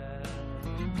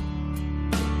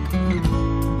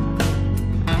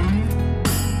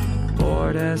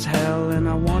as hell and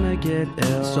I wanna get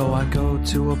ill. So I go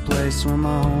to a place where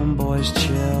my homeboys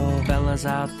chill. Fellas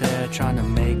out there trying to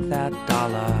make that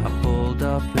dollar. I pulled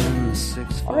up in the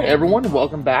 6. All right, everyone,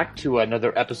 welcome back to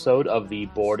another episode of the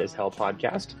Bored as Hell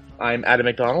podcast. I'm Adam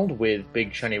McDonald with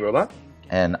Big Shiny Robot.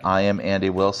 And I am Andy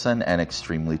Wilson and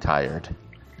extremely tired.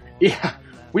 Yeah,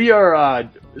 we are,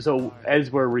 so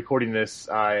as we're recording this,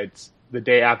 it's the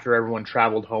day after everyone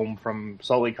traveled home from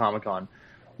Salt Lake Comic Con,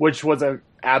 which was an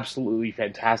absolutely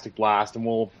fantastic blast, and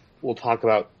we'll talk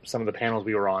about some of the panels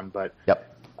we were on, but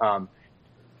yep.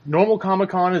 Normal Comic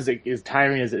Con is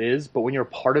tiring as it is, but when you're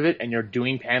part of it and you're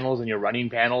doing panels and you're running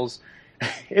panels,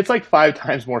 it's like 5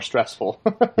 times more stressful.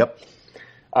 Yep.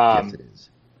 Yes, it is.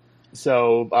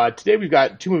 So today we've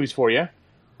got 2 movies for you.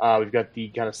 We've got the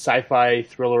kind of sci-fi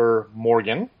thriller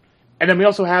Morgan, and then we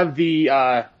also have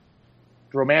the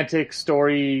romantic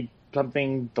story,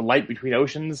 something, The Light Between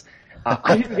Oceans.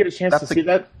 I didn't get a chance to see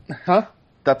that. Huh?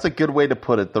 That's a good way to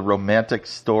put it. The romantic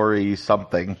story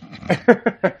something.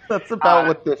 That's about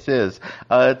what this is.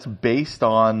 It's based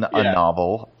on a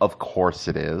novel. Of course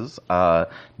it is.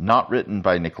 Not written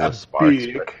by Nicholas Sparks.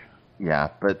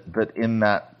 But in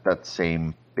that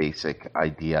same basic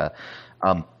idea.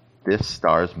 This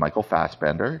stars Michael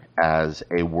Fassbender as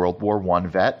a World War I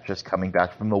vet just coming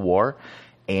back from the war.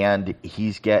 And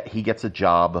he gets a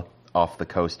job off the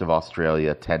coast of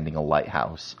Australia tending a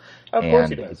lighthouse. Of course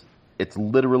he does. It's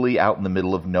literally out in the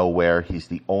middle of nowhere. He's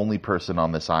the only person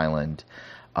on this island.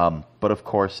 But of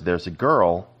course, there's a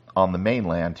girl on the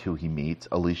mainland who he meets,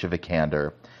 Alicia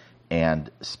Vikander,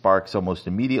 and sparks almost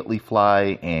immediately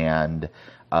fly, and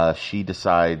she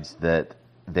decides that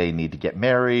they need to get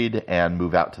married and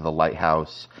move out to the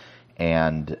lighthouse,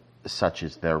 and such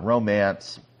is their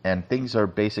romance. And things are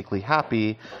basically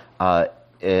happy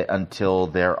until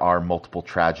there are multiple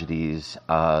tragedies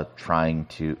trying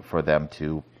for them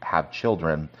to have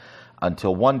children.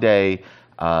 Until one day,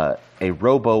 a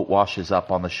rowboat washes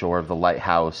up on the shore of the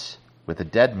lighthouse with a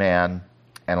dead man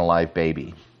and a live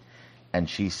baby. And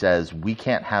she says, "We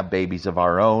can't have babies of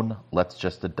our own. Let's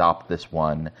just adopt this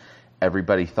one.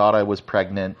 Everybody thought I was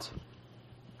pregnant.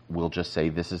 We'll just say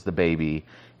this is the baby,"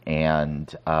 and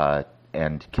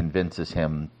convinces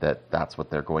him that that's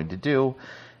what they're going to do.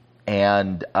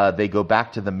 And they go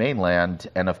back to the mainland,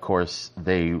 and of course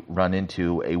they run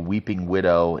into a weeping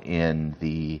widow in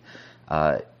the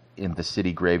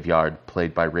city graveyard,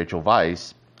 played by Rachel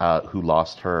Weisz, who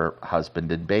lost her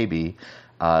husband and baby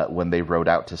when they rowed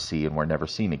out to sea and were never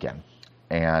seen again.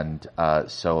 And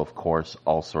so, of course,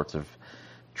 all sorts of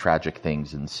tragic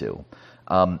things ensue.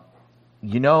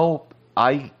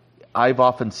 I've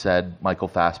often said Michael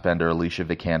Fassbender, Alicia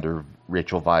Vikander,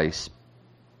 Rachel Weisz,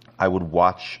 I would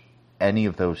watch any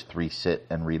of those 3 sit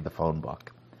and read the phone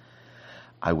book.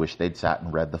 I wish they'd sat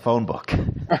and read the phone book.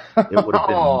 It would have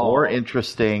been more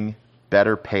interesting,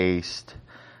 better paced.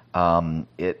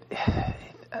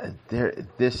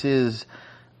 This is,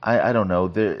 I don't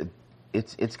know.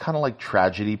 It's kind of like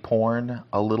tragedy porn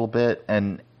a little bit,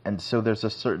 and so there's a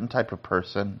certain type of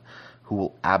person who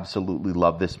will absolutely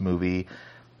love this movie.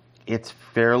 It's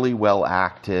fairly well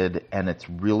acted, and it's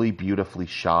really beautifully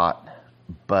shot,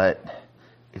 but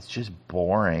it's just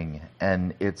boring,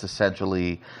 and it's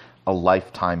essentially a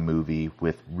Lifetime movie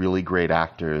with really great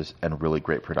actors and really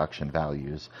great production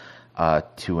values.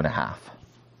 2.5.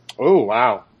 Oh,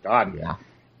 wow. God. Yeah.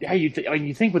 Yeah,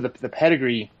 you think with the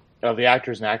pedigree of the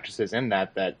actors and actresses in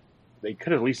that they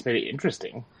could have at least made it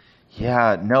interesting.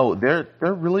 Yeah, no, they're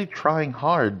really trying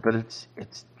hard, but it's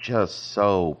just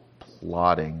so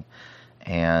plodding,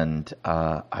 and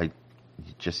you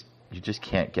just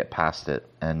can't get past it,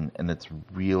 and it's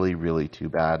really, really too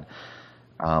bad.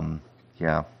 I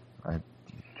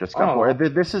just got bored.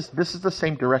 This is the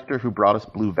same director who brought us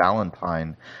Blue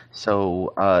Valentine,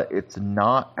 so it's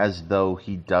not as though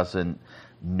he doesn't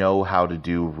know how to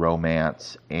do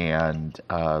romance and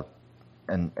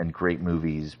great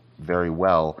movies very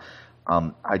well.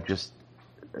 This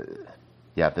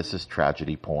is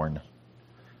tragedy porn.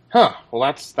 Huh. Well,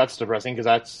 that's depressing, because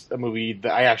that's a movie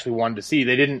that I actually wanted to see.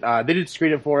 They did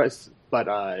screen it for us, but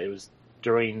it was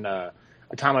during a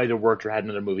time I either worked or had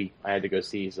another movie I had to go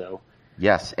see. So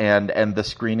yes, and the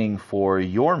screening for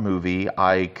your movie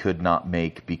I could not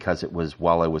make because it was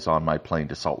while I was on my plane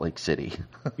to Salt Lake City.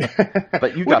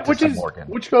 But you got to see Morgan,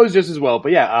 which goes just as well.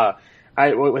 But yeah,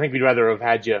 I think we'd rather have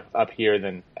had you up here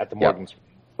than at the Morgan. Yep.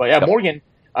 But yeah, yep. Morgan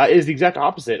is the exact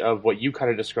opposite of what you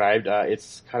kind of described.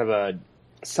 It's kind of a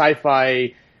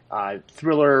sci-fi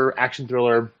thriller, action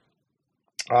thriller.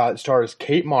 It stars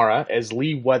Kate Mara as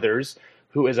Lee Weathers,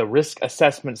 who is a risk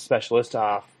assessment specialist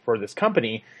for this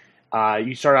company.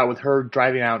 You start out with her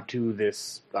driving out to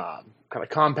this kind of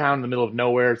compound in the middle of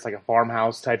nowhere. It's like a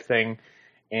farmhouse type thing.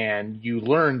 And you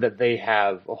learn that they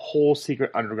have a whole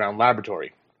secret underground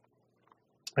laboratory.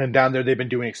 And down there, they've been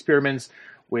doing experiments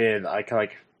with like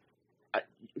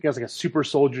a super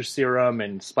soldier serum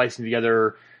and splicing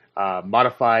together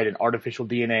modified and artificial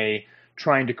DNA,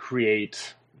 trying to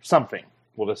create something,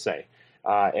 we'll just say.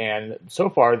 And so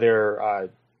far,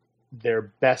 their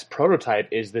best prototype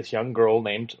is this young girl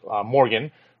named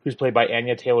Morgan, who's played by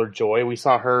Anya Taylor-Joy. We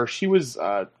saw her. She was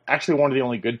actually one of the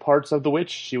only good parts of The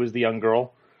Witch. She was the young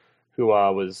girl who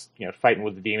was fighting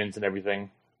with the demons and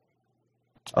everything.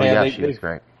 Oh, and yeah, she was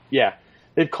great. Yeah.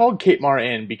 They've called Kate Mara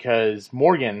in because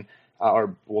Morgan,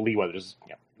 Lee Weathers,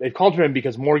 they've called her in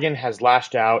because Morgan has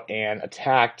lashed out and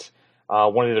attacked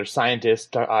one of their scientists,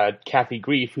 Kathy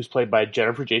Grief, who's played by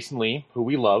Jennifer Jason Leigh, who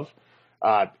we love.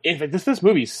 In fact, this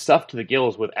movie's stuffed to the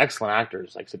gills with excellent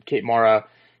actors. Like I said, Kate Mara,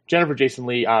 Jennifer Jason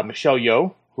Leigh, Michelle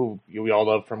Yeoh, who we all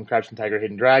love from Crouching Tiger,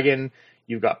 Hidden Dragon.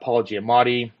 You've got Paula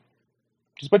Giamatti.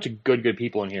 Just a bunch of good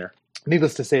people in here.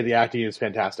 Needless to say, the acting is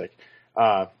fantastic.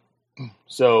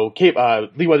 So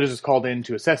Lee Weathers is called in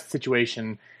to assess the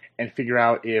situation and figure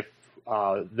out if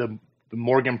the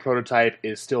Morgan prototype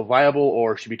is still viable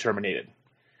or should be terminated.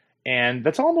 And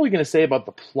that's all I'm really going to say about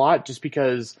the plot, just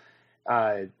because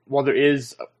while there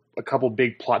is a couple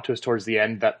big plot twists towards the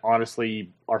end that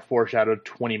honestly are foreshadowed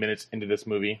 20 minutes into this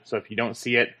movie. So if you don't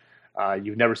see it,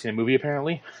 you've never seen a movie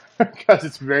apparently, because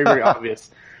it's very, very obvious.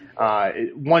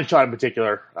 One shot in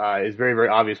particular is very, very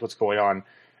obvious what's going on.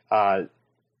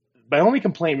 My only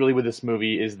complaint really with this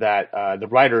movie is that the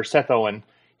writer, Seth Owen,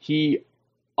 he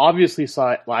obviously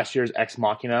saw last year's Ex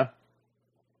Machina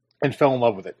and fell in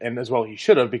love with it. And as well he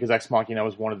should have, because Ex Machina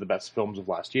was one of the best films of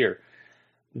last year.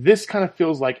 This kind of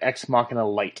feels like Ex Machina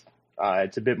light.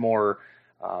 It's a bit more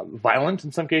violent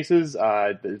in some cases. It's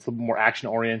a little more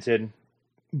action-oriented.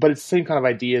 But it's the same kind of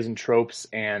ideas and tropes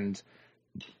and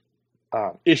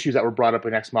issues that were brought up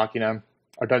in Ex Machina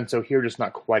are done so here, just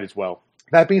not quite as well.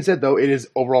 That being said, though, it is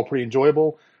overall pretty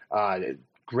enjoyable.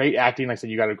 Great acting. Like I said,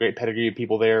 you got a great pedigree of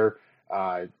people there.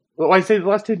 Well, I'd say the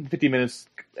last 10 to 15 minutes,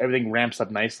 everything ramps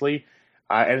up nicely.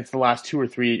 And it's the last 2 or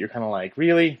 3, you're kind of like,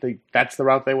 really? That's the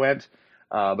route they went?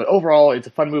 But overall, it's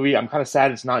a fun movie. I'm kind of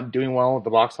sad it's not doing well at the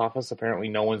box office. Apparently,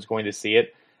 no one's going to see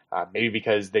it. Maybe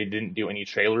because they didn't do any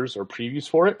trailers or previews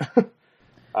for it.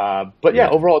 But yeah,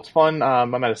 overall, it's fun.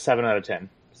 I'm at a 7 out of 10.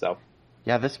 So.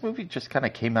 Yeah, this movie just kind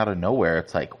of came out of nowhere.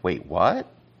 It's like, wait, what?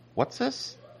 What's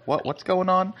this? What's going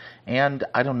on? And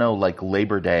I don't know, like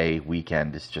Labor Day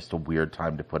weekend is just a weird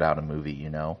time to put out a movie, you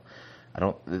know?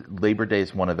 Labor Day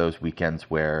is one of those weekends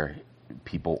where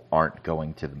people aren't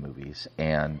going to the movies.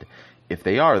 And if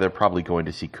they are, they're probably going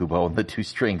to see Kubo and the Two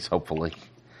Strings, hopefully.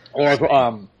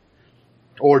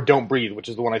 Or Don't Breathe, which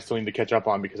is the one I still need to catch up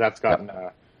on, because that's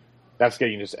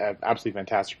getting just absolutely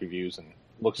fantastic reviews and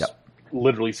looks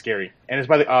literally scary. And it's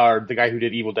by the guy who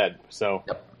did Evil Dead. So,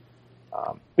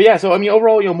 but yeah. So I mean,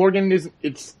 overall, Morgan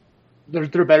there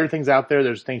are better things out there.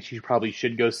 There's things you probably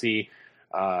should go see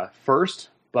first,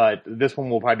 but this one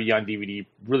will probably be on DVD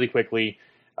really quickly,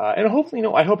 and hopefully,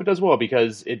 I hope it does well,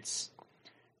 because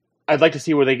I'd like to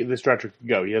see where this director could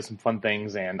go. He has some fun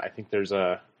things, and I think there's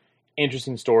a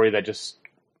interesting story that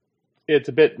it's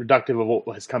a bit reductive of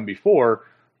what has come before,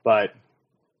 but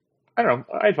I don't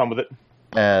know. I had fun with it.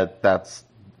 That's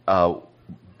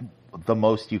the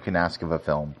most you can ask of a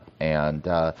film, and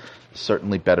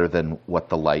certainly better than what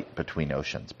The Light Between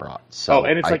Oceans brought. So,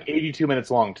 and it's like 82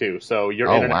 minutes long too. So you're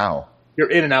you're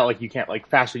in and out like you can't, like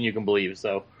faster than you can believe.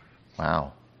 So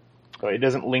wow. So it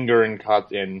doesn't linger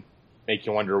and make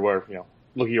you wonder where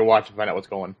look at your watch and find out what's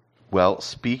going. Well,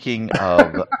 speaking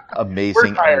of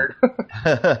amazing, we're tired.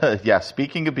 Yeah.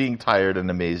 Speaking of being tired and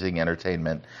amazing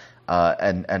entertainment,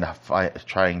 and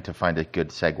trying to find a good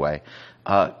segue,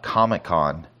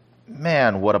 Comic-Con,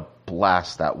 man, what a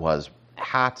blast that was!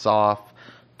 Hats off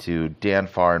to Dan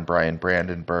Farr and Brian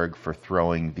Brandenburg for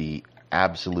throwing the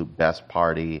absolute best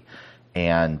party,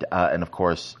 and of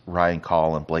course Ryan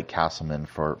Call and Blake Castleman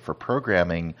for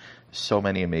programming so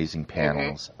many amazing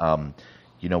panels.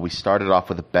 Mm-hmm. We started off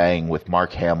with a bang with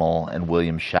Mark Hamill and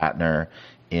William Shatner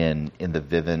in the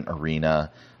Vivint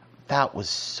Arena. That was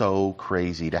so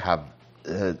crazy to have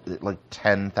like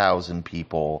 10,000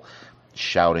 people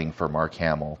shouting for Mark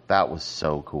Hamill. That was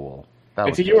so cool.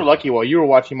 You were lucky while you were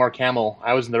watching Mark Hamill.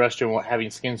 I was in the restroom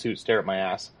having skin suits stare at my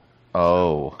ass.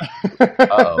 Oh.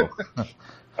 Uh-oh.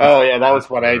 Oh, yeah, that was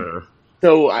what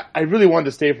So I really wanted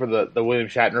to stay for the William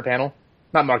Shatner panel.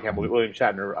 Not Mark Hamill, William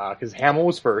Shatner, because Hamill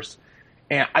was first.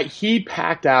 And he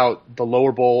packed out the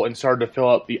lower bowl and started to fill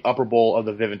up the upper bowl of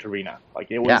the Vivint Arena. Like,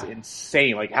 it was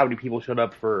insane. Like, how many people showed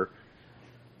up for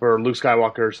Luke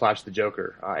Skywalker / the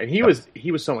Joker. And he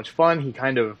was so much fun. He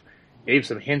kind of gave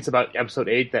some hints about Episode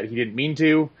 8 that he didn't mean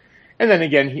to. And then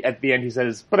again, at the end, he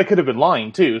says, but I could have been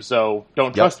lying too, so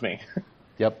don't trust me.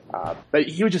 Yep. But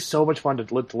he was just so much fun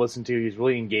to listen to. He was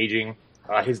really engaging.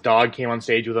 His dog came on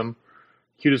stage with him.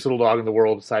 Cutest little dog in the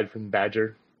world, aside from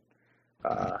Badger.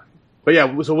 But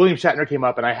yeah, so William Shatner came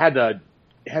up, and I had to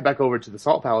head back over to the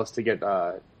Salt Palace to get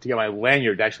my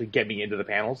lanyard to actually get me into the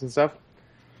panels and stuff.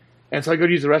 And so I go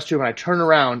to use the restroom, and I turn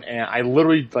around, and I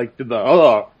literally did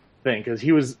the thing, because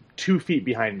he was 2 feet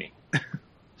behind me.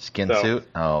 Skin suit?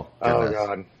 Oh, goodness. Oh,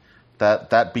 God.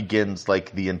 That begins,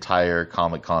 the entire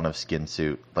Comic-Con of Skin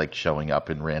Suit, showing up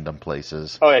in random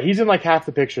places. Oh, yeah, he's in, half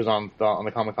the pictures on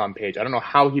the Comic-Con page. I don't know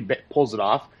how he pulls it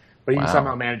off, but he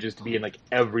somehow manages to be in,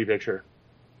 every picture.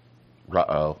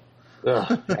 Uh-oh.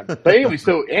 Yeah. But anyway,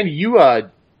 so, Andy, you, I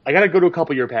gotta go to a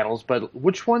couple of your panels, but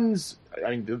which ones,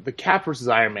 the Cap versus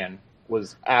Iron Man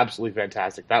was absolutely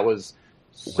fantastic. That was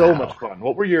so much fun.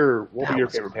 What were your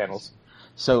favorite panels?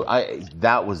 So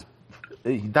that was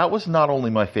not only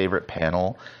my favorite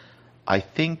panel, I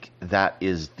think that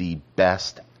is the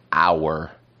best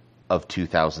hour of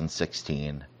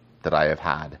 2016 that I have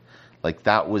had.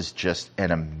 That was just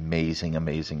an amazing,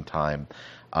 amazing time.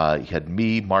 You had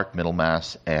me, Mark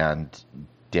Middlemass, and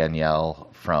Danielle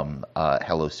from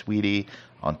Hello Sweetie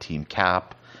on Team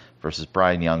Cap versus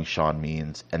Brian Young, Sean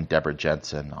Means, and Deborah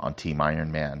Jensen on Team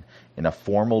Iron Man in a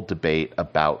formal debate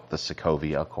about the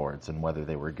Sokovia Accords and whether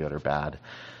they were good or bad.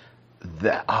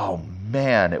 Oh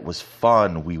man, it was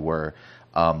fun. We were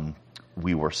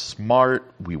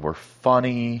smart. We were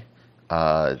funny.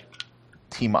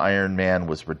 Team Iron Man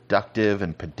was reductive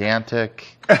and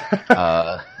pedantic.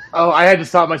 I had to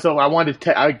stop myself. I wanted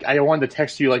to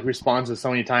text you responses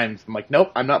so many times. I'm like, nope,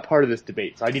 I'm not part of this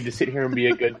debate. So I need to sit here and be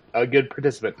a good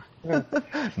participant.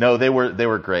 No, they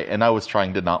were great, and I was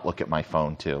trying to not look at my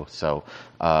phone too. So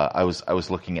I was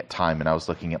looking at time, and I was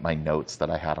looking at my notes that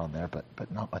I had on there, but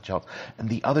not much else. And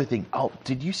the other thing,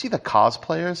 did you see the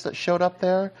cosplayers that showed up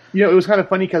there? It was kind of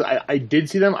funny because I did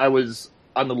see them. I was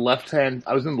on the left hand.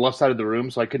 I was on the left side of the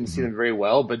room, so I couldn't see them very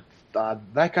well. But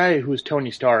that guy who was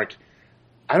Tony Stark,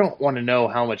 I don't want to know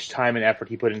how much time and effort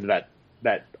he put into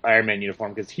that Iron Man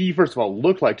uniform, because he, first of all,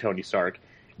 looked like Tony Stark.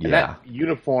 And that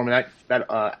uniform and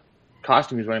that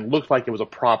costume he was wearing looked like it was a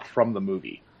prop from the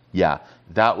movie. Yeah,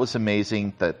 that was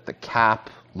amazing. The Cap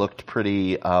looked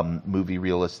pretty movie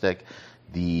realistic.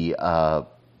 The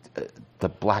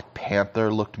Black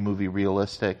Panther looked movie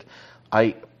realistic.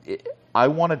 I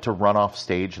wanted to run off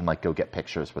stage and go get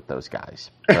pictures with those guys,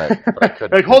 but I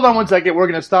couldn't. Hold on one second, we're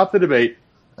going to stop the debate.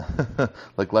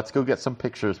 Let's go get some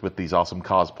pictures with these awesome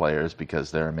cosplayers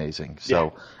because they're amazing.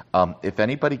 So, if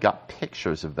anybody got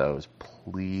pictures of those,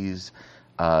 please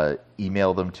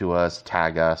email them to us,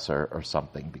 tag us, or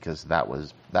something, because that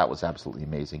was absolutely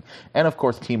amazing. And of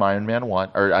course, Team Iron Man won,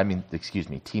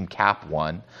 Team Cap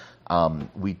won.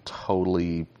 We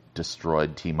totally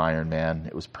destroyed Team Iron Man.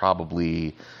 It was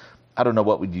probably, I don't know,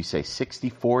 what would you say,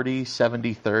 60-40,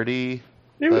 70-30?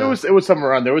 It was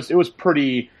somewhere around there. It was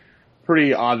pretty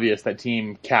obvious that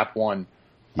Team Cap won.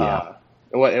 Yeah.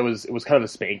 It was kind of a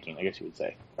spanking, I guess you would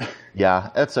say. Yeah,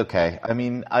 that's okay.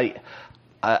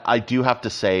 I do have to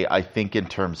say, I think in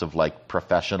terms of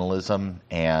professionalism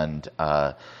and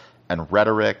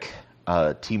rhetoric,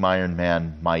 Team Iron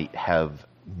Man might have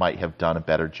done a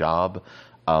better job.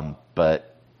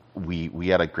 But we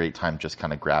had a great time just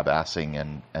kind of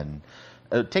grab-assing and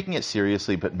taking it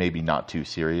seriously, but maybe not too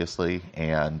seriously,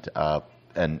 and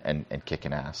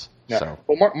kicking ass. Yeah. So.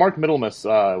 Well, Mark Middlemass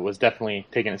was definitely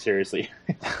taking it seriously.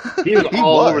 He was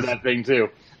all over that thing too.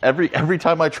 Every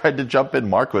time I tried to jump in,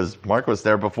 Mark was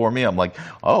there before me. I'm like,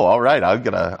 oh, all right, I'm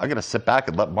gonna sit back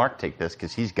and let Mark take this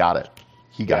because he's got it.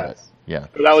 He got it. Yeah.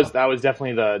 But that was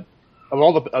definitely of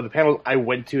all the panels I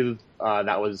went to. That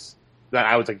I was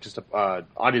just a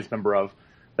audience member of.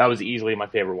 That was easily my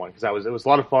favorite one because it was a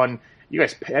lot of fun. You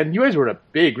guys were in a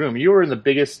big room. You were in the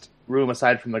biggest room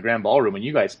aside from the Grand Ballroom, and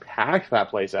you guys packed that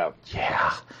place out.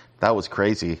 Yeah, that was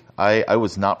crazy. I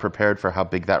was not prepared for how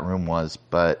big that room was,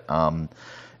 but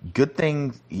good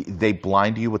thing they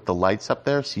blind you with the lights up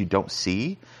there so you don't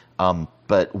see.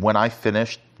 But when I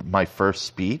finished my first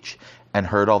speech and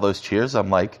heard all those cheers, I'm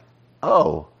like,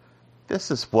 oh,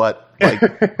 this is what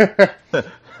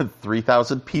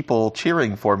 3,000 people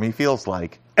cheering for me feels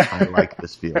like. I like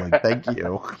this feeling. Thank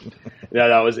you.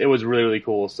 Yeah, it was really, really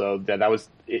cool. So that was,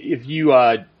 if you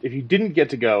didn't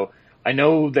get to go, I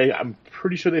know I'm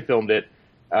pretty sure they filmed it,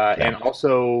 and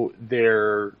also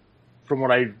their from what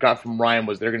I got from Ryan,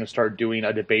 was they're going to start doing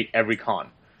a debate every con.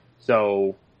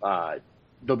 So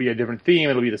there'll be a different theme.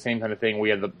 It'll be the same kind of thing. We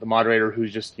have the moderator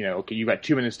who's just, okay, you've got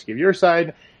 2 minutes to give your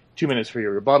side, 2 minutes for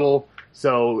your rebuttal.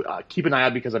 So keep an eye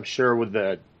out, because I'm sure with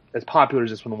as popular as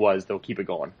this one was, they'll keep it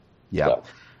going. Yeah.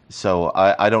 So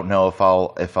I don't know if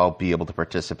I'll be able to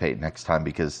participate next time,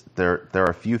 because there are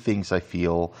a few things I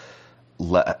feel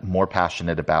more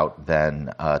passionate about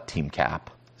than Team Cap.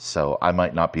 So I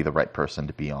might not be the right person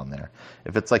to be on there.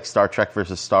 If it's like Star Trek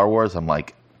versus Star Wars, I'm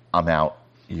out.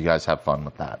 You guys have fun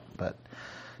with that. But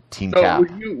Team Cap.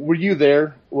 Were you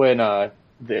there when at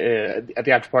the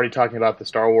after party talking about the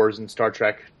Star Wars and Star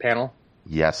Trek panel?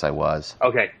 Yes, I was.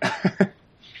 Okay.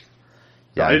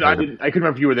 Yeah, I couldn't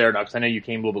remember if you were there or not, because I know you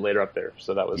came a little bit later up there.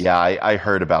 So that was. Yeah, I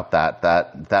heard about that.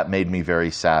 That made me very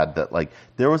sad. That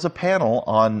there was a panel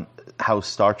on how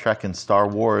Star Trek and Star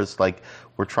Wars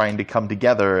were trying to come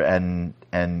together and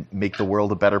make the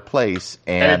world a better place,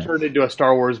 and it turned into a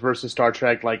Star Wars versus Star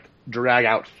Trek drag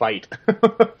out fight.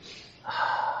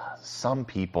 Some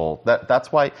people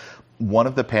that's why. One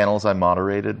of the panels I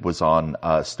moderated was on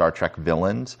Star Trek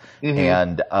villains,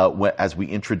 and as we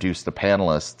introduced the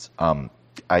panelists,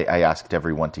 I asked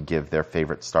everyone to give their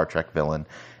favorite Star Trek villain,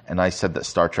 and I said that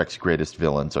Star Trek's greatest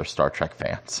villains are Star Trek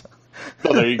fans.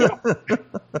 Oh, there you go.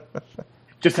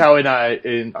 Just how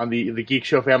on the Geek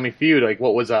Show Family Feud,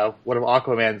 what was one of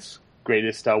Aquaman's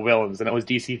greatest villains, and it was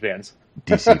DC fans.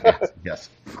 DC fans, yes,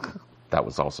 that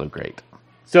was also great.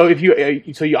 So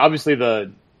you obviously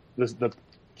the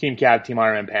Team Cap, Team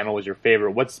Iron Man panel was your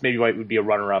favorite. What's maybe what would be a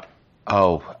runner-up?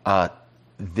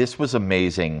 This was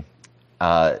amazing.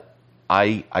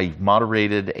 I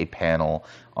moderated a panel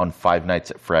on Five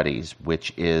Nights at Freddy's,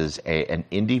 which is an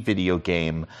indie video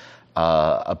game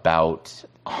about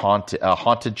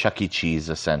haunted Chuck E. Cheese,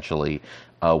 essentially,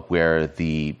 where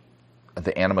the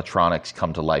animatronics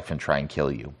come to life and try and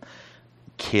kill you.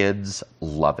 Kids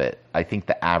love it. I think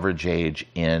the average age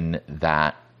in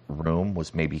that room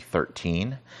was maybe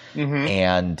 13.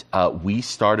 And we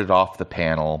started off the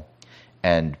panel,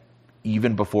 and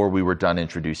even before we were done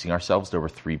introducing ourselves, there were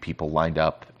 3 people lined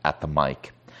up at the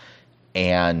mic.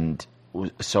 And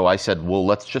so I said, well,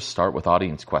 let's just start with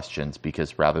audience questions,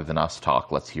 because rather than us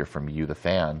talk, let's hear from you, the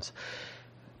fans.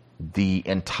 The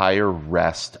entire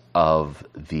rest of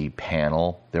the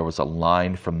panel, there was a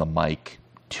line from the mic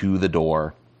to the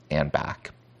door and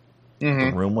back.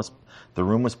 The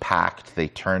room was packed. They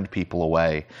turned people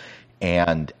away.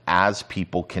 And as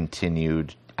people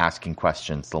continued asking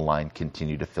questions, the line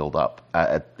continued to fill up.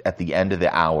 At the end of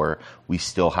the hour, we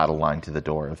still had a line to the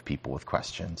door of people with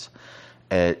questions.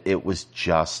 It was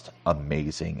just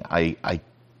amazing.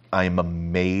 I'm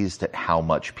amazed at how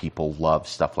much people love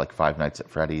stuff like Five Nights at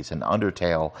Freddy's and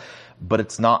Undertale, but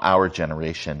it's not our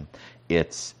generation.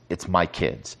 It's my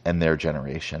kids and their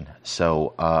generation.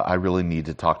 So I really need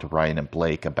to talk to Ryan and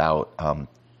Blake about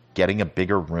getting a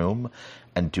bigger room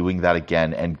and doing that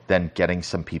again, and then getting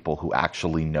some people who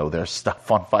actually know their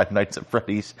stuff on Five Nights at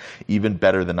Freddy's even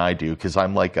better than I do, because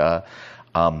I'm like a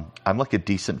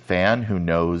decent fan who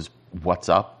knows what's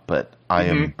up, but I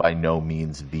am by no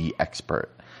means the expert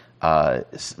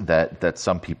that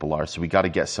some people are. So we got to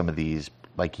get some of these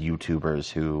YouTubers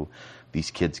who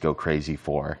these kids go crazy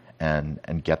for,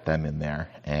 and get them in there,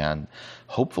 and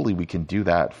hopefully we can do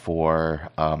that for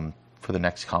the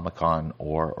next Comic-Con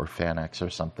or FanX or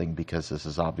something, because this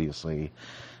is obviously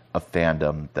a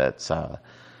fandom that's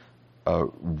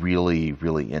really,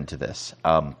 really into this.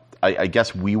 I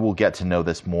guess we will get to know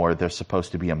this more. There's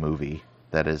supposed to be a movie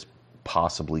that is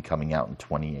possibly coming out in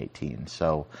 2018.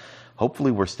 So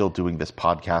hopefully we're still doing this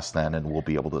podcast then, and we'll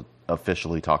be able to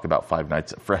officially talk about Five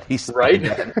Nights at Freddy's. Right?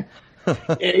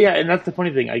 Yeah, and that's the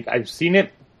funny thing. I've seen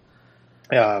it.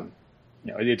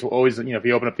 It's always, if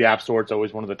you open up the App Store, it's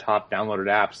always one of the top downloaded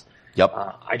apps. Yep.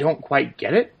 I don't quite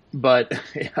get it, but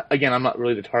again, I'm not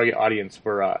really the target audience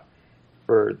for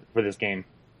this game.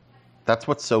 That's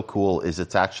what's so cool, is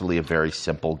it's actually a very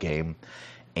simple game,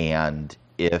 and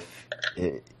if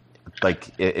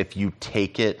you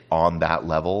take it on that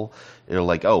level, you're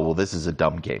like, oh, well, this is a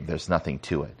dumb game. There's nothing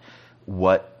to it.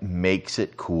 What makes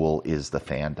it cool is the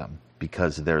fandom,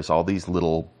 because there's all these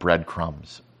little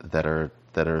breadcrumbs that are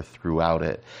throughout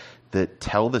it that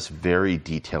tell this very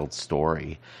detailed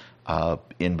story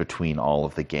in between all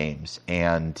of the games.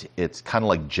 And it's kind of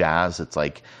like jazz. It's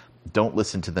like, don't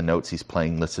listen to the notes he's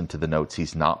playing, listen to the notes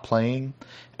he's not playing,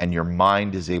 and your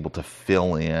mind is able to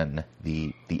fill in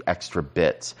the extra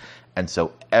bits. And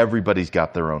so everybody's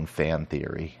got their own fan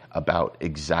theory about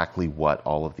exactly what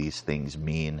all of these things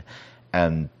mean,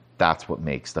 and that's what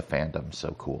makes the fandom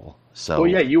so cool. So, well,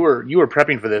 yeah, you were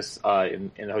prepping for this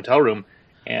in the hotel room,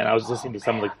 And I was listening to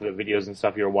some of like the videos and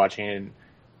stuff you were watching, and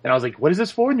I was like, "What is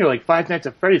this for?" And you're like, Five Nights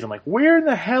at Freddy's. I'm like, "Where in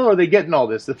the hell are they getting all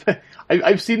this?"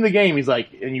 I've seen the game. He's like,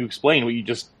 and you explained what you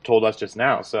just told us just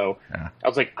now. So I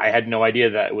was like, I had no idea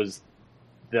that it was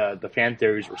the fan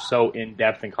theories were so in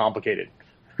depth and complicated.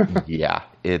 Yeah,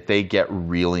 they get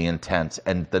really intense,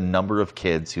 and the number of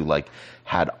kids who like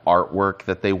had artwork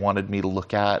that they wanted me to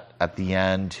look at the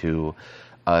end, who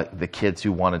the kids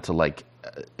who wanted to like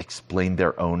explain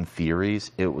their own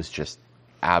theories, it was just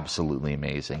absolutely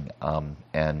amazing.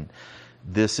 And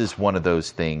this is one of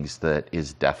those things that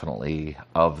is definitely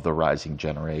of the rising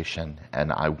generation,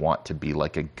 and I want to be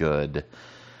like a good,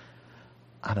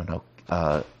 I don't know,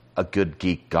 a good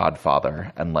geek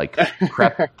godfather, and like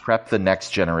prep the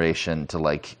next generation to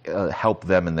like help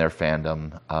them in their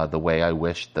fandom the way I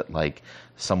wish that like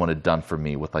someone had done for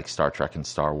me with like Star Trek and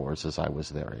Star Wars as I was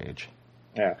their age.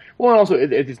 Yeah. Well, and also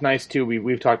it's nice too.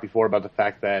 We've talked before about the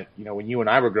fact that when you and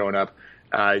I were growing up,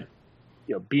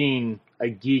 being a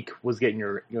geek was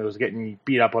getting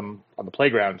beat up on the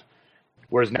playground,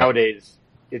 whereas nowadays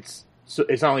it's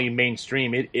not only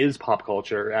mainstream, it is pop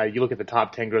culture. You look at the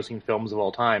top 10 grossing films of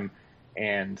all time,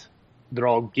 and they're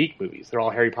all geek movies. They're all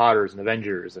Harry Potters and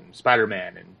Avengers and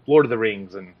Spider-Man and Lord of the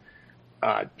Rings and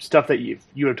stuff that you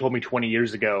would have told me 20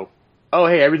 years ago, oh,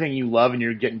 hey, everything you love and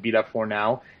you're getting beat up for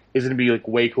now is going to be like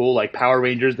way cool. Like Power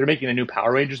Rangers, they're making a new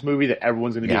Power Rangers movie that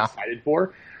everyone's going to be excited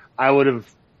for. I would have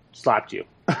slapped you.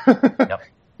 Because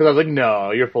I was like,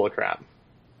 no, you're full of crap.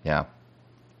 Yeah.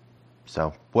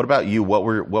 So, what about you? What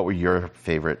were your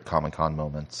favorite Comic-Con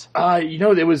moments?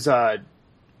 It was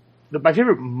my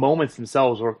favorite moments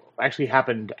themselves were actually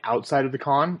happened outside of the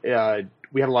con.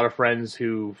 We had a lot of friends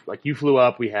who, like, you flew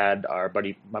up. We had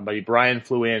my buddy Brian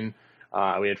flew in.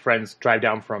 We had friends drive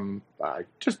down from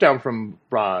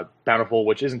Bountiful,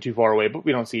 which isn't too far away, but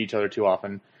we don't see each other too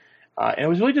often. And it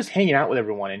was really just hanging out with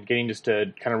everyone and getting just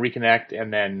to kind of reconnect,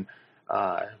 and then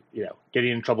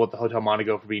getting in trouble at the Hotel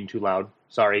Monaco for being too loud.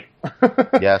 Sorry.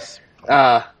 Yes.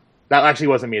 That actually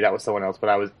wasn't me. That was someone else. But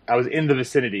I was in the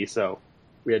vicinity, so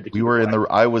we had to.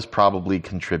 I was probably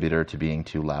contributor to being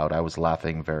too loud. I was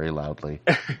laughing very loudly,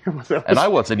 and I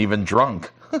wasn't even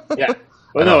drunk. Yeah.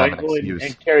 Well, no,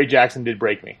 and Carrie Jackson did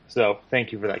break me. So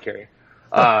thank you for that, Carrie.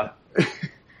 But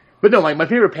no, my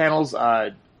favorite panels.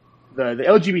 The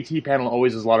LGBT panel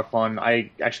always is a lot of fun.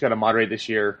 I actually got to moderate this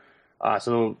year.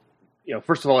 So,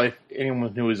 first of all, if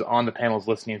anyone who is on the panel is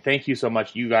listening, thank you so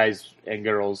much, you guys and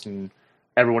girls and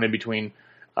everyone in between.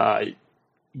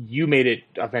 You made it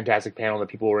a fantastic panel that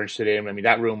people were interested in. I mean,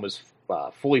 that room was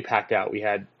fully packed out. We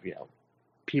had,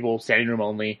 people standing room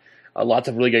only, lots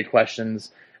of really good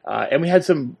questions. And we had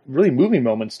some really moving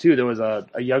moments, too. There was a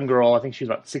young girl, I think she was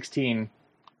about 16,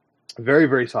 very,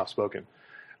 very soft-spoken,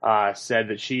 said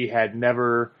that she had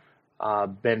never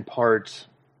been part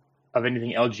of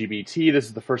anything LGBT. This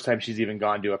is the first time she's even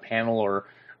gone to a panel or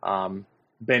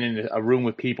been in a room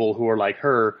with people who are like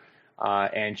her,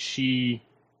 and she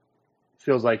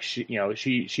feels like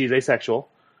she's asexual,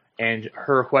 and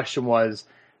her question was,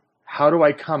 how do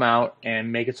I come out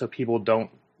and make it so people don't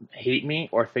hate me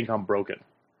or think I'm broken?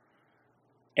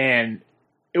 And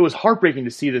it was heartbreaking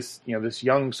to see this, this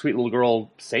young, sweet little girl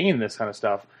saying this kind of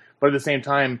stuff. But at the same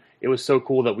time, it was so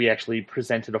cool that we actually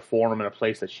presented a forum and a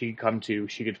place that she could come to,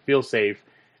 she could feel safe,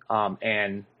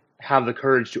 and have the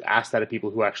courage to ask that of people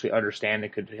who actually understand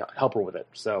and could help her with it.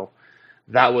 So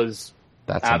that's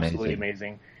absolutely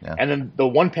amazing. Yeah. And then the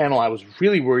one panel I was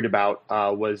really worried about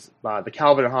was the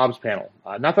Calvin and Hobbes panel.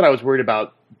 Not that I was worried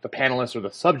about the panelists or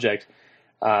the subject,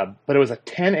 but it was a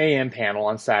 10 a.m. panel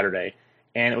on Saturday,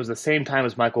 and it was the same time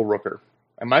as Michael Rooker.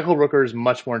 And Michael Rooker is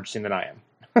much more interesting than I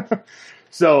am.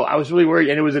 So I was really worried,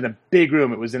 and it was in a big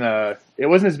room. It wasn't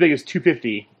as big as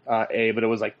 250 A, but it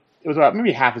was about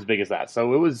maybe half as big as that.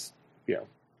 So it was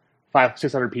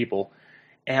 500-600 people,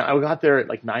 and I got there at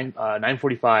like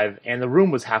 9:45, and the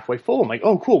room was halfway full. I'm like,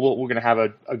 oh cool, well, we're gonna have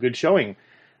a good showing.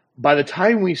 By the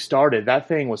time we started, that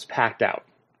thing was packed out,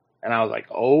 and I was like,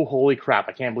 oh holy crap,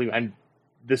 I can't believe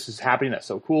this is happening. That's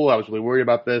so cool. I was really worried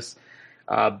about this,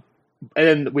 and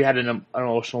then we had an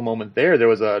emotional moment there. There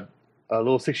was a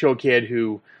little 6-year-old kid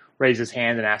who raised his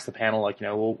hand and asked the panel, like,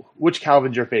 well, which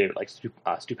Calvin's your favorite? Like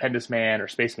Stupendous Man or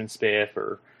Spaceman Spiff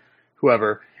or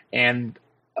whoever. And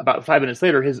about 5 minutes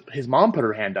later, his mom put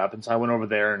her hand up, and so I went over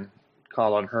there and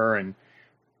called on her, and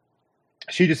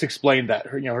she just explained that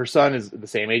her son is the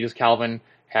same age as Calvin,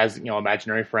 has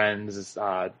imaginary friends, is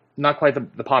not quite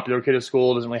the popular kid at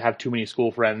school, doesn't really have too many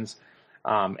school friends,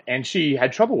 and she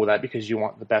had trouble with that because you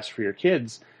want the best for your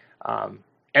kids.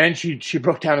 And then she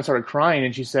broke down and started crying,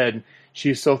 and she said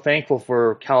she's so thankful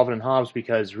for Calvin and Hobbes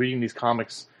because reading these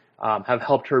comics have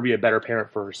helped her be a better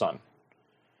parent for her son.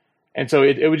 And so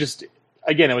it was just,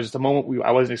 again, it was just a moment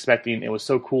I wasn't expecting. It was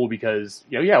so cool because,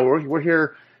 we're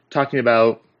here talking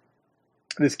about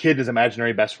this kid, his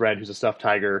imaginary best friend, who's a stuffed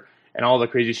tiger, and all the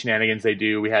crazy shenanigans they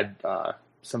do. We had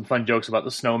some fun jokes about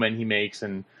the snowman he makes,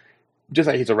 and just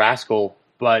like he's a rascal.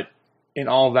 But in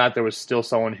all of that, there was still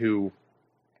someone who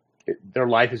their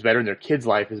life is better and their kid's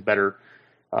life is better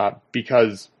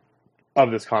because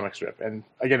of this comic strip. And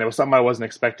again, it was something I wasn't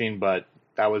expecting, but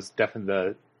that was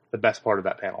definitely the best part of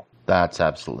that panel. That's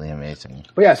absolutely amazing.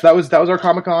 But yeah, so that was our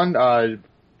Comic-Con.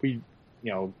 If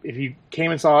you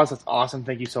came and saw us, that's awesome.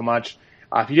 Thank you so much.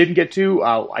 If you didn't get to,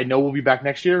 I know we'll be back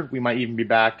next year. We might even be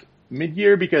back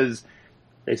mid-year because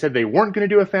they said they weren't going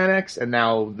to do a FanX, and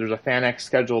now there's a FanX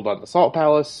scheduled on the Salt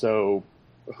Palace. So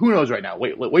who knows right now?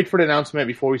 Wait for the announcement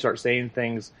before we start saying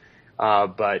things.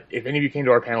 But if any of you came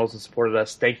to our panels and supported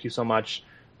us, thank you so much.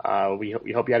 We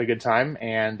hope you had a good time,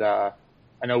 and I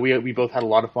know we both had a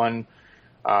lot of fun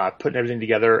putting everything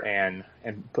together and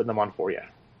putting them on for you.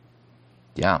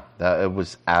 Yeah, it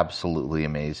was absolutely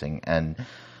amazing. And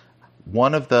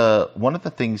one of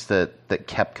the things that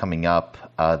kept coming up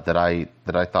that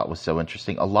I thought was so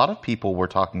interesting, a lot of people were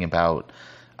talking about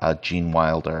Gene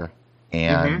Wilder,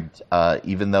 and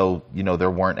even though there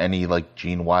weren't any like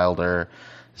Gene Wilder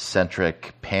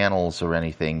centric panels or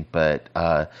anything, but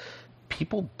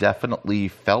people definitely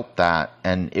felt that,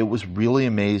 and it was really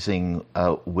amazing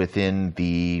within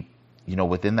the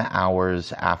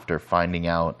hours after finding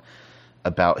out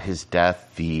about his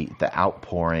death, the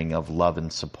outpouring of love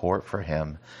and support for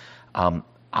him.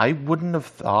 I wouldn't have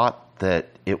thought that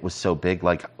it was so big.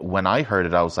 Like when I heard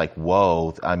it, I was like,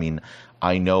 whoa. I mean,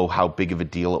 I know how big of a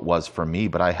deal it was for me,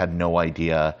 but I had no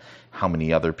idea how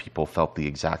many other people felt the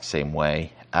exact same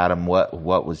way. Adam, what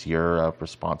was your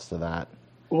response to that?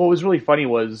 What was really funny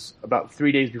was about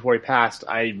 3 days before he passed,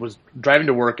 I was driving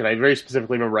to work, and I very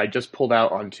specifically remember I just pulled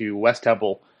out onto West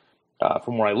Temple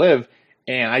from where I live,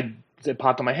 and it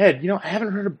popped in my head, I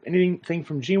haven't heard anything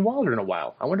from Gene Wilder in a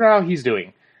while. I wonder how he's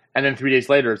doing. And then 3 days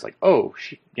later, it's like, oh,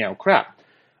 crap.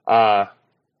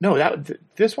 No,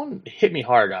 this one hit me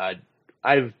hard.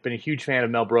 I've been a huge fan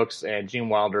of Mel Brooks and Gene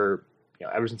Wilder,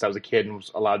 ever since I was a kid and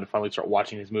was allowed to finally start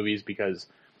watching his movies because,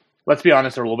 let's be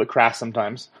honest, they're a little bit crass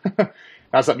sometimes.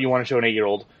 Not something you want to show an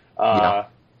 8-year-old. Yeah.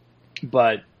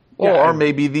 But yeah, or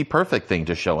maybe the perfect thing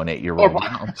to show an 8-year-old.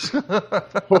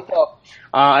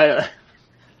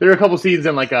 There are a couple scenes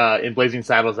in Blazing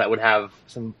Saddles that would have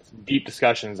some deep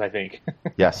discussions, I think.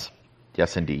 Yes,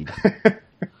 indeed.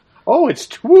 Oh, it's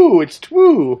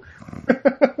Twoo.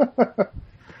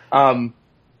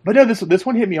 But no, this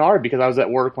one hit me hard because I was at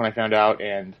work when I found out,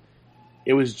 and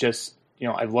it was just,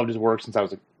 I've loved his work since I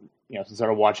was, since I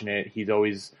started watching it. He's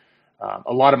always,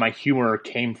 a lot of my humor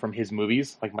came from his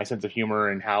movies, like my sense of humor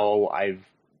and how I've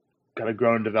kind of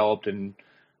grown and developed and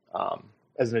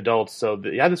as an adult. So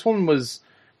this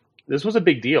was a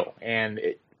big deal, and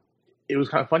it was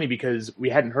kind of funny because we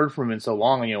hadn't heard from him in so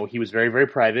long. He was very, very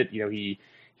private.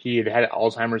 He had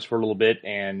Alzheimer's for a little bit,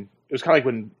 and it was kind of like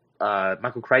when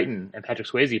Michael Crichton and Patrick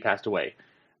Swayze passed away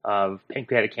of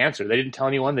pancreatic cancer. They didn't tell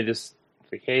anyone. They just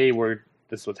like, hey,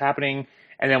 this is what's happening.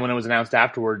 And then when it was announced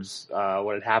afterwards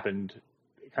what had happened,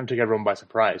 it kind of took everyone by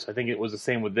surprise. So I think it was the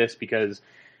same with this because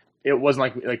it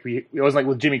wasn't it wasn't like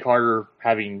with Jimmy Carter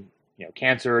having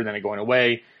cancer and then it going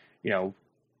away.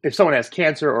 If someone has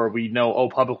cancer, or we know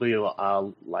publicly,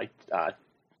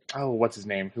 what's his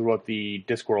name? Who wrote the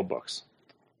Discworld books?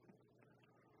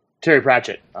 Terry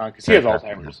Pratchett, because he has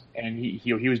Alzheimer's, and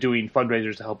he was doing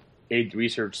fundraisers to help aid the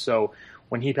research. So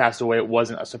when he passed away, it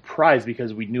wasn't a surprise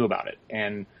because we knew about it.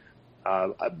 And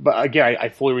but again, I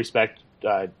fully respect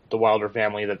the Wilder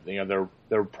family, that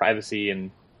their privacy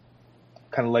and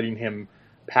kind of letting him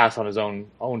pass on his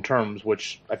own terms,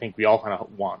 which I think we all kind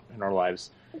of want in our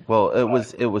lives. Well,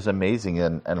 it was amazing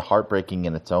and heartbreaking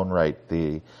in its own right.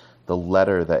 The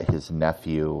letter that his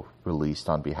nephew released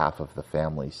on behalf of the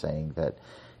family, saying that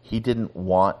he didn't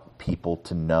want people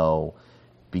to know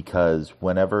because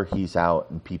whenever he's out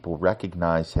and people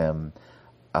recognize him,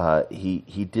 he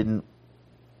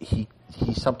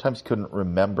sometimes couldn't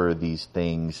remember these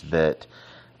things that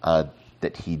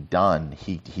he'd done.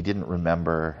 He didn't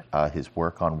remember his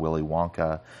work on Willy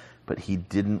Wonka, but he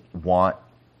didn't want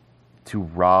to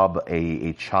rob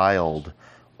a child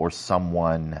or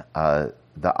someone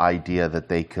the idea that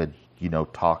they could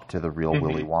talk to the real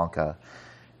Willy Wonka.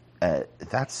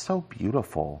 That's so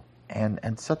beautiful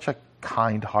and such a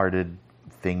kind-hearted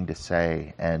thing to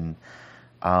say, and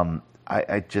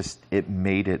I just, it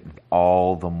made it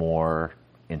all the more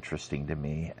interesting to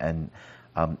me. And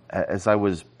As I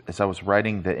was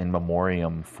writing the in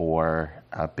memoriam for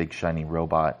Big Shiny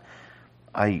Robot,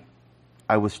 I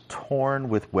was torn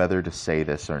with whether to say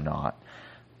this or not.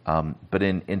 But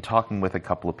in talking with a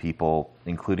couple of people,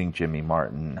 including Jimmy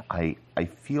Martin, I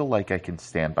feel like I can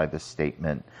stand by this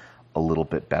statement a little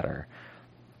bit better.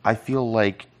 I feel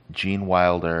like Gene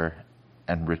Wilder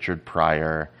and Richard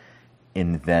Pryor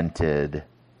invented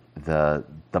the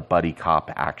buddy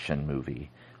cop action movie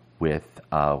with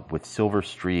Silver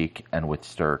Streak and with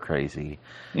Stir Crazy.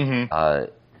 Mm-hmm.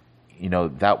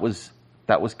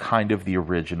 That was kind of the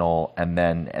original, and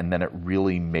then it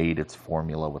really made its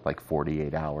formula with like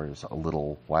 48 Hours a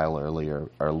little while earlier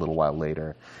or a little while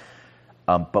later.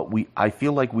 But I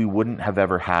feel like we wouldn't have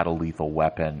ever had a Lethal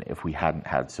Weapon if we hadn't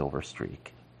had Silver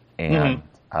Streak, and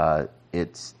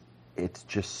it's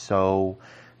just so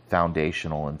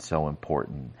foundational and so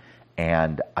important.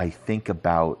 And I think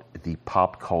about the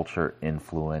pop culture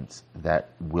influence that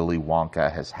Willy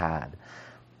Wonka has had.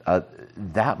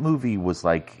 That movie was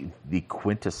like the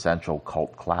quintessential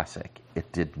cult classic.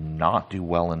 It did not do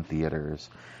well in theaters.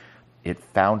 It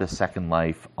found a second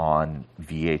life on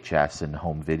VHS and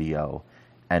home video,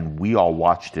 and we all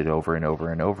watched it over and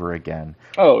over and over again.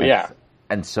 Oh, yeah.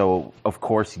 And so, of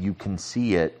course, you can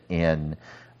see it in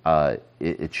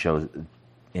it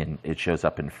shows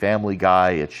up in Family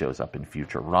Guy. It shows up in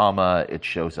Futurama. It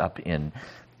shows up in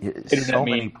so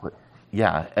many.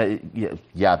 Yeah,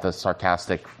 the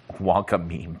sarcastic Wonka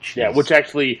meme. Jeez. Yeah, which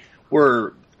actually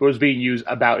was being used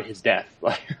about his death.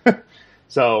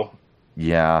 So.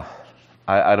 Yeah,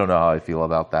 I don't know how I feel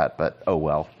about that, but oh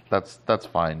well, that's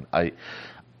fine.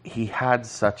 He had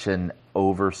such an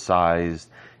oversized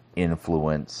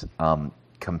influence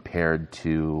compared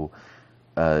to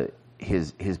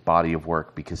his body of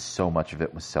work, because so much of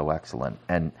it was so excellent.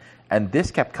 And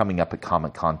this kept coming up at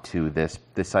Comic-Con too,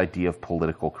 this idea of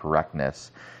political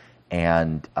correctness.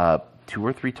 And 2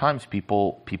 or 3 times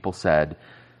people said,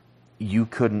 you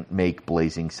couldn't make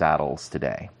Blazing Saddles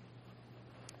today.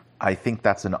 I think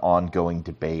that's an ongoing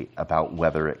debate about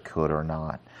whether it could or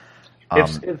not.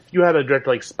 If you had a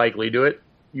director like Spike Lee do it,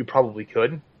 you probably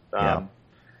could. Yeah.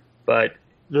 But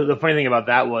the funny thing about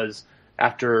that was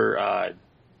after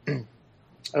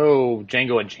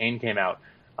Django Unchained came out,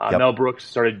 Mel Brooks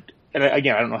started, and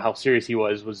again, I don't know how serious he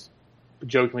was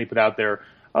jokingly put out there,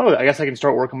 oh, I guess I can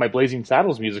start working my Blazing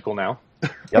Saddles musical now.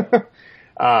 Yep.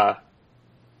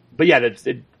 But yeah,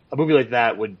 a movie like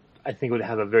that would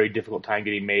have a very difficult time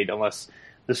getting made unless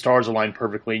the stars aligned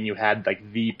perfectly and you had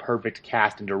like the perfect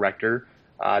cast and director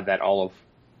that all of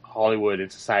Hollywood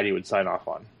and society would sign off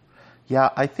on. Yeah,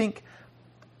 I think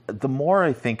the more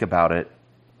I think about it,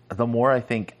 the more I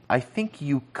think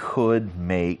you could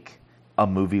make a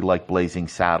movie like Blazing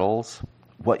Saddles.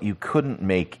 What you couldn't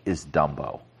make is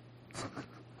Dumbo.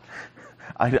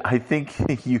 I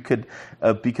think you could,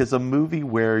 because a movie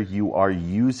where you are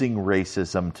using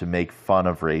racism to make fun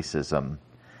of racism,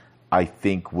 I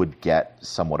think would get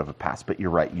somewhat of a pass. But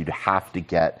you're right, you'd have to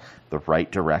get the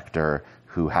right director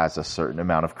who has a certain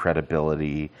amount of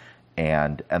credibility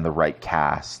and the right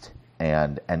cast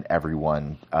and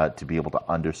everyone to be able to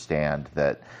understand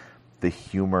that the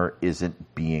humor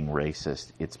isn't being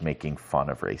racist, it's making fun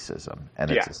of racism,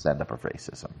 and it's a send-up of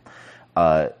racism.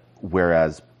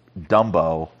 Whereas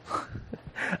Dumbo,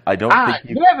 I don't think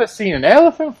you've never seen an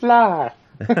elephant fly.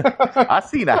 I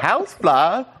seen a house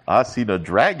fly. I seen a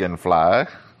dragon fly.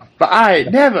 But I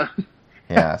never.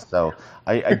 Yeah, so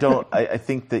I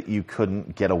think that you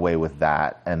couldn't get away with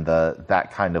that, and that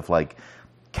kind of like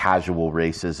casual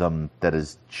racism that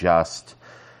is just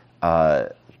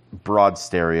broad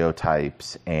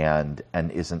stereotypes and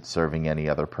isn't serving any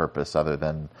other purpose other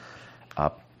than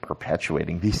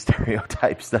perpetuating these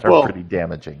stereotypes that are pretty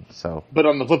damaging. So, but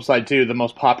on the flip side too, the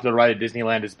most popular ride at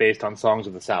Disneyland is based on songs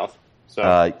of the South.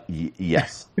 So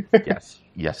yes,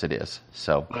 yes, it is.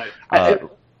 So,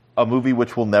 a movie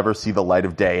which will never see the light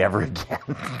of day ever again.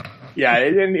 Yeah,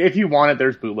 and if you want it,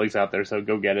 there's bootlegs out there, so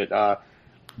go get it.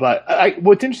 But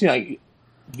what's interesting,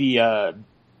 I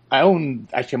own.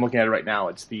 Actually, I'm looking at it right now.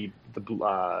 It's the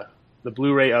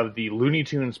Blu-ray of the Looney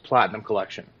Tunes Platinum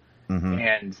Collection,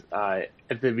 and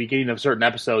at the beginning of certain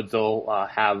episodes, they'll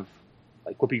have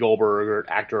like Whoopi Goldberg or an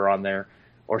actor on there,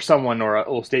 or someone, or a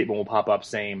little statement will pop up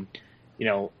saying,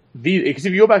 because if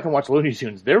you go back and watch Looney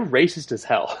Tunes, they're racist as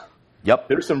hell. Yep,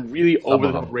 there's some really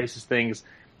over-the-top racist things,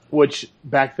 which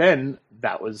back then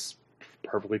that was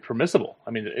perfectly permissible.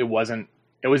 I mean, it wasn't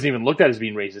even looked at as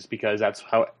being racist because that's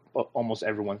how almost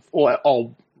everyone,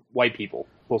 all white people,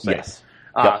 will say,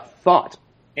 thought.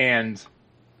 And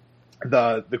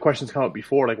the questions come up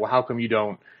before, like, well, how come you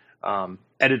don't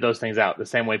edit those things out. The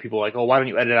same way people are like, oh, why don't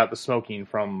you edit out the smoking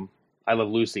from I Love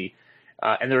Lucy?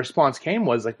 And the response came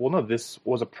was like, well, no, this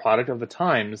was a product of the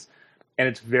times, and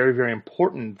it's very, very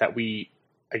important that we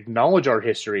acknowledge our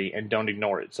history and don't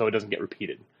ignore it so it doesn't get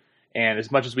repeated. And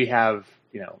as much as we have,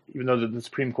 even though the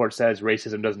Supreme Court says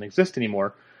racism doesn't exist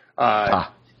anymore, it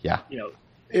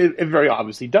very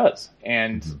obviously does.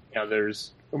 And we're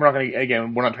not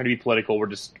trying to be political. We're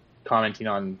just commenting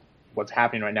on what's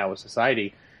happening right now with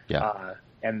society. Yeah.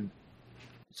 And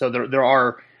so there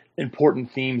are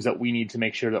important themes that we need to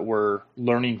make sure that we're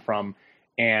learning from.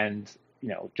 And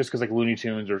just because like Looney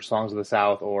Tunes or Songs of the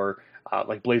South or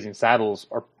like Blazing Saddles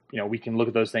are, we can look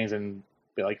at those things and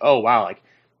be like, oh wow, like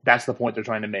that's the point they're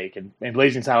trying to make. And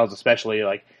Blazing Saddles especially,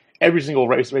 like every single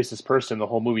racist person in the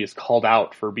whole movie is called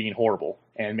out for being horrible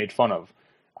and made fun of.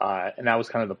 And that was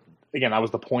kind of that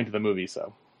was the point of the movie.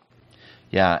 So.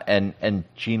 Yeah. And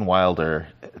Gene Wilder,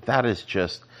 that is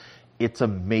just, it's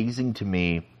amazing to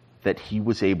me that he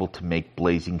was able to make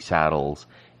Blazing Saddles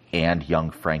and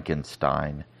Young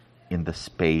Frankenstein in the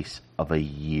space of a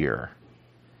year.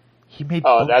 He made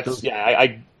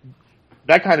that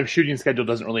kind of shooting schedule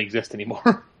doesn't really exist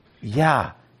anymore.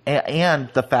 Yeah, and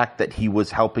the fact that he was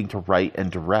helping to write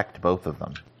and direct both of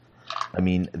them. I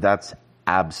mean, that's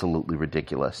absolutely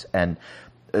ridiculous. And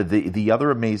the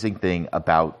other amazing thing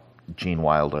about Gene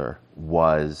Wilder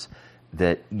was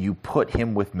that you put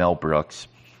him with Mel Brooks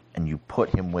and you put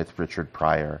him with Richard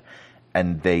Pryor,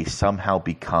 and they somehow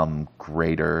become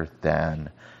greater than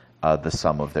the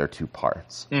sum of their two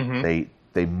parts. Mm-hmm.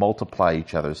 They multiply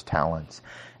each other's talents.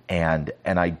 And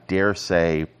I dare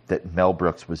say that Mel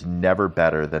Brooks was never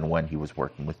better than when he was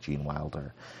working with Gene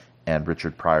Wilder. And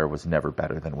Richard Pryor was never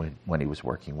better than when he was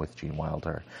working with Gene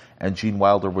Wilder. And Gene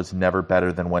Wilder was never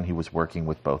better than when he was working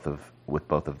with both of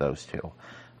those two.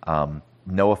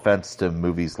 No offense to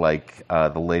movies like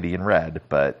The Lady in Red,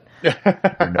 but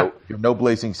you're no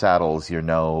Blazing Saddles, you're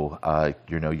no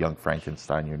Young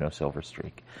Frankenstein, you're no Silver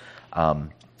Streak. Or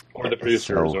the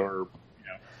producers,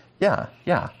 Yeah.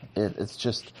 It's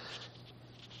just,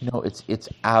 it's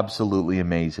absolutely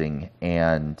amazing,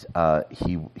 and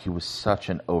he was such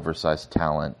an oversized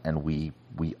talent, and we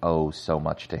owe so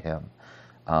much to him.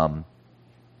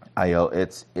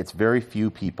 It's very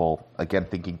few people, again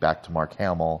thinking back to Mark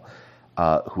Hamill,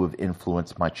 who have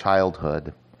influenced my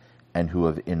childhood, and who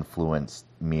have influenced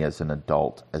me as an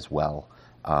adult as well.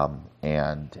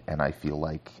 And I feel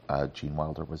like Gene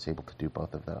Wilder was able to do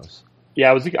both of those.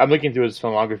 Yeah, I'm looking through his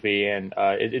filmography, and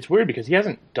it's weird because he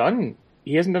hasn't done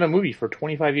a movie for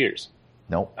 25 years.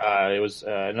 Nope. It was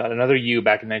Another You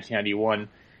back in 1991,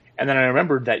 and then I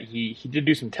remembered that he did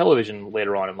do some television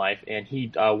later on in life, and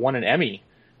he won an Emmy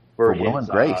for Will and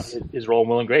Grace. His role in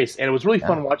Will and Grace, and it was really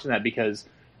fun watching that because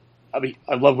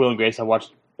I love Will and Grace. I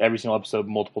watched every single episode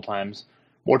multiple times,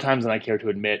 more times than I care to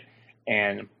admit,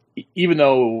 and even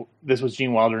though this was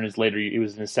Gene Wilder in his in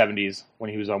his 70s when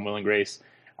he was on Will and Grace.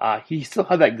 He still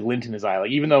had that glint in his eye. Like,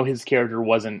 even though his character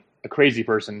wasn't a crazy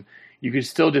person, you could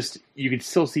still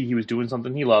see he was doing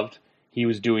something he loved. He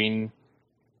was doing,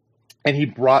 and he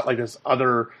brought like this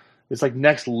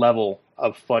next level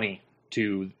of funny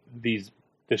to this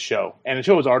show. And the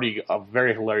show was already a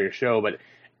very hilarious show, but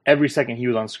every second he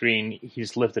was on screen, he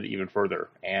just lifted it even further.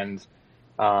 And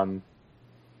I'm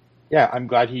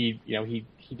glad he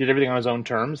did everything on his own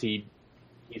terms. He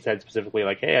said specifically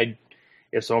like, hey,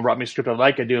 if someone brought me a script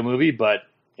I'd do a movie, but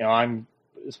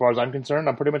as far as I'm concerned,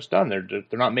 I'm pretty much done. They're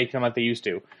not making them like they used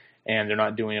to, and they're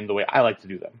not doing them the way I like to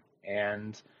do them.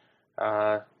 And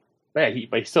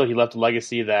he left a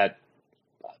legacy that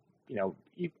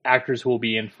actors who will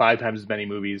be in 5 times as many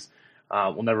movies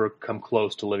will never come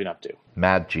close to living up to.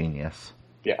 Mad genius.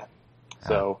 Yeah.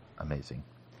 So amazing.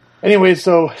 Anyway,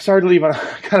 so sorry to leave on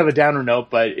kind of a downer note,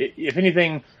 but if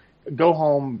anything, go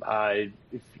home.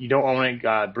 If you don't own it,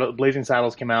 Blazing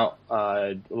Saddles came out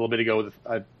a little bit ago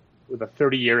with a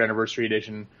 30-year anniversary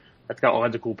edition. That's got all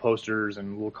kinds of cool posters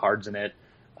and little cards in it.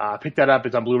 Pick that up.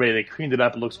 It's on Blu-ray. They cleaned it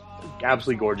up. It looks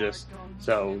absolutely gorgeous.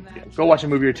 So go watch a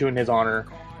movie or two in his honor.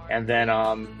 And then,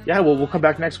 we'll come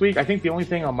back next week. I think the only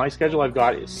thing on my schedule I've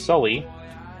got is Sully.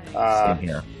 Same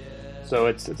here. So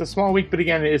it's a small week, but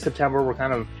again, it is September. We're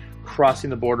kind of crossing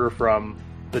the border from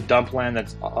the Dumpland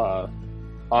that's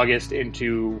August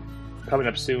into coming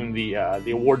up soon the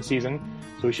award season.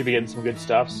 So we should be getting some good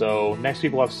stuff. So next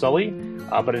week we'll have Sully.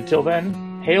 But until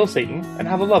then, hail Satan and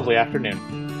have a lovely afternoon.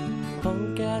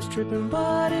 Punk ass tripping,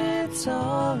 but it's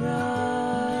alright.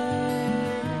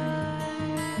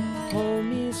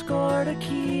 Homie scored a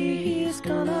key, he's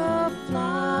gonna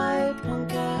fly.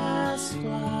 Punk ass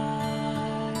fly.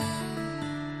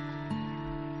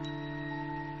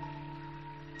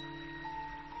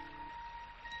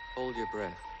 Hold your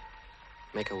breath.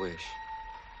 Make a wish.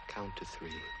 Count to 3.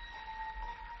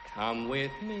 Come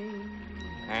with me,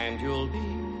 and you'll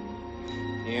be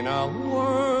in a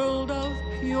world of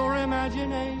pure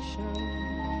imagination.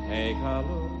 Take a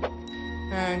look,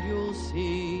 and you'll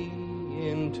see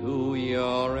into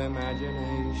your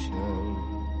imagination.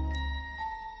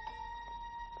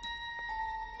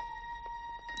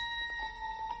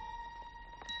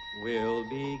 We'll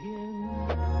begin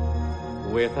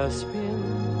with a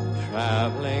spin,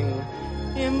 traveling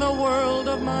in the world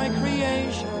of my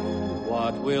creation.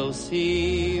 What we'll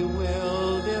see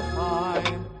will defy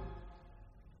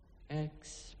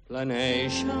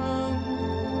explanation.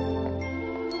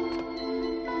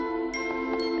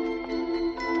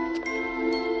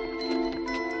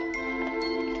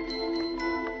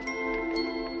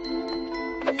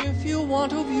 If you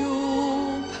want to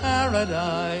view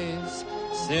paradise,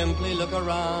 simply look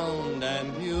around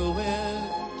and view it.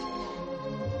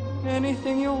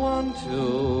 Anything you want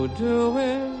to do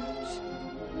it.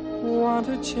 Want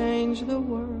to change the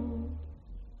world.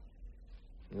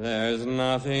 There's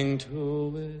nothing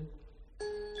to it.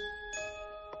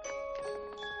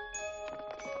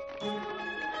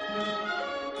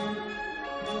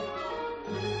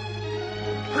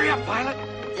 Hurry up, Violet!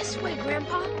 This way,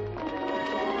 Grandpa.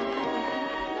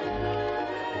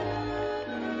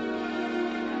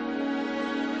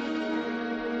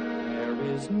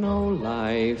 There's no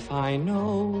life I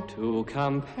know to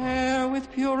compare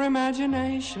with pure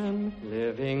imagination.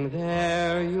 Living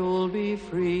there you'll be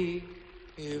free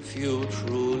if you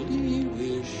truly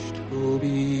wish to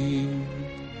be.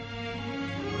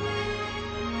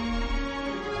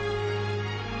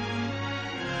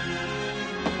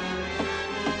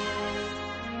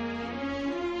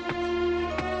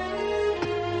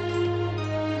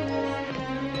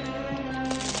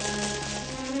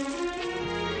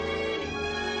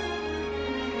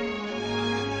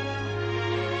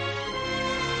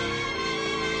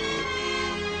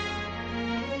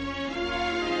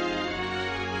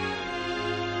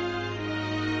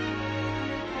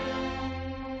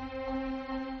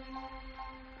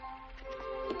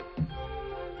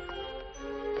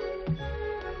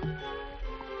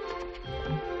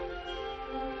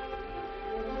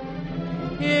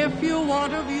 If you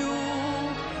want to view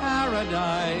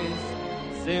paradise,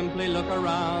 simply look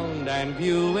around and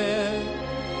view it.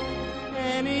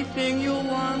 Anything you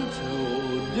want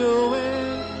to do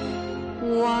it.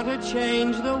 Want to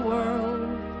change the world,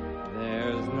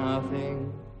 there's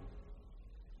nothing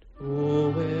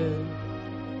to it.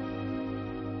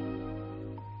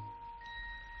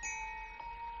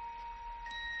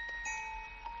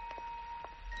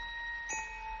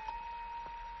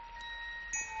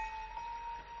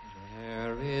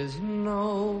 There is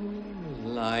no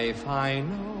life I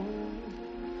know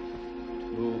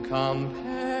to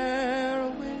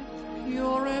compare with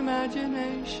pure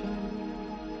imagination.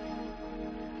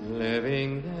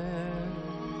 Living there,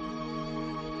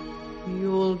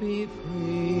 you'll be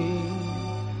free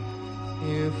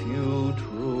if you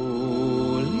truly